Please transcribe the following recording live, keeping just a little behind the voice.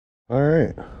All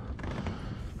right.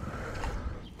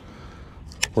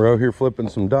 We're out here flipping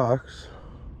some docks.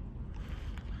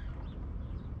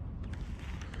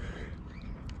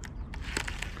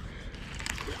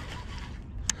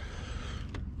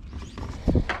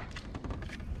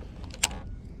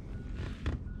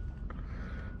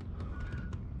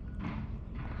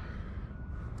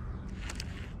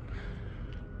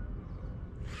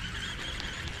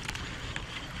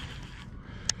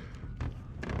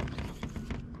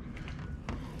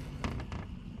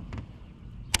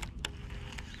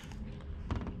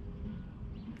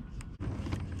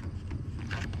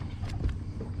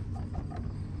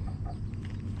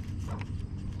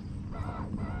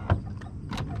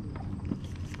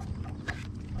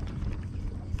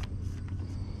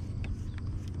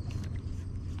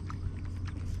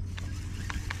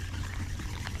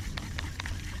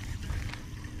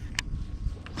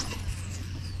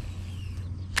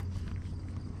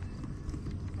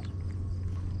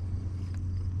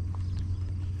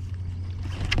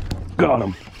 Got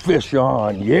him. Fish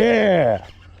on. Yeah.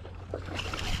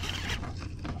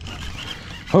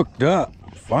 Hooked up.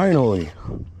 Finally.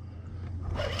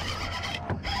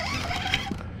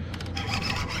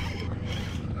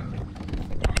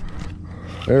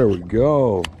 There we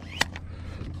go.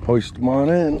 Hoist them on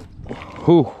in.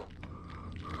 Whew.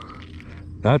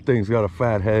 That thing's got a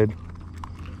fat head.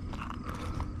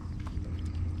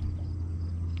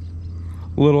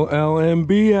 Little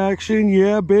LMB action.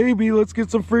 Yeah, baby. Let's get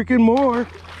some freaking more.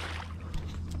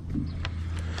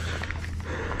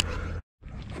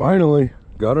 Finally,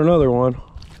 got another one.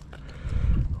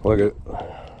 Look at,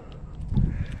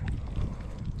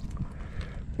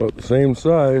 about the same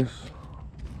size.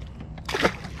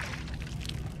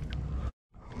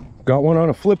 Got one on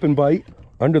a flipping bite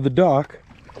under the dock.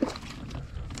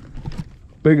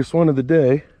 Biggest one of the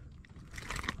day.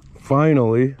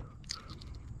 Finally.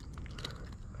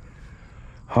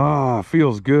 Ah,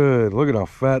 feels good. Look at how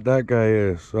fat that guy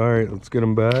is. All right, let's get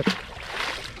him back.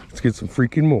 Let's get some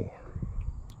freaking more.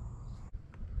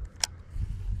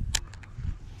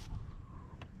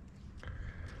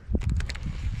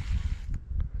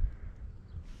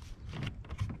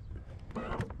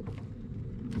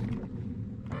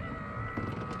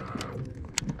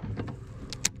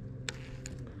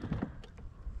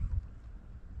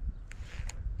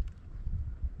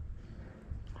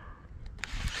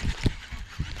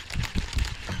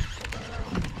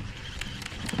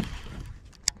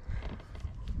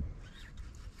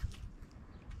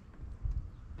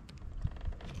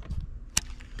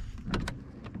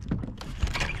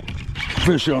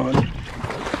 Fish on.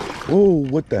 Oh,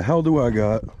 what the hell do I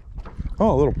got?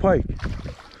 Oh, a little pike.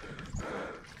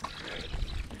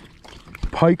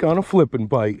 Pike on a flipping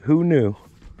bite. Who knew?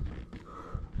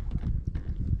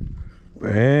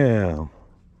 Bam.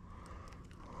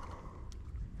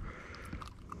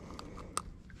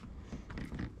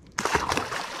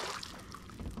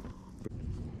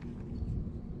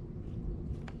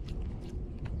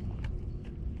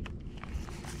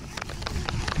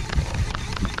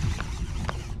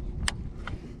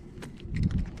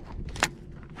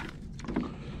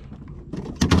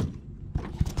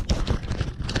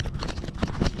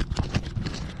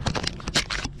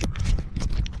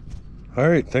 All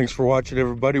right, thanks for watching,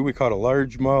 everybody. We caught a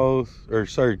largemouth, or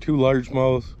sorry, 2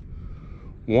 largemouth,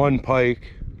 1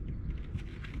 pike,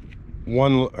 2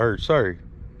 or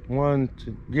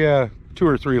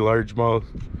 3 largemouth,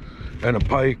 and a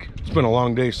pike. It's been a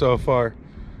long day so far.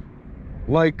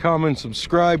 Like, comment,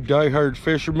 subscribe, diehard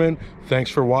fisherman.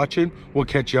 Thanks for watching. We'll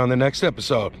catch you on the next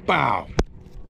episode. Bow.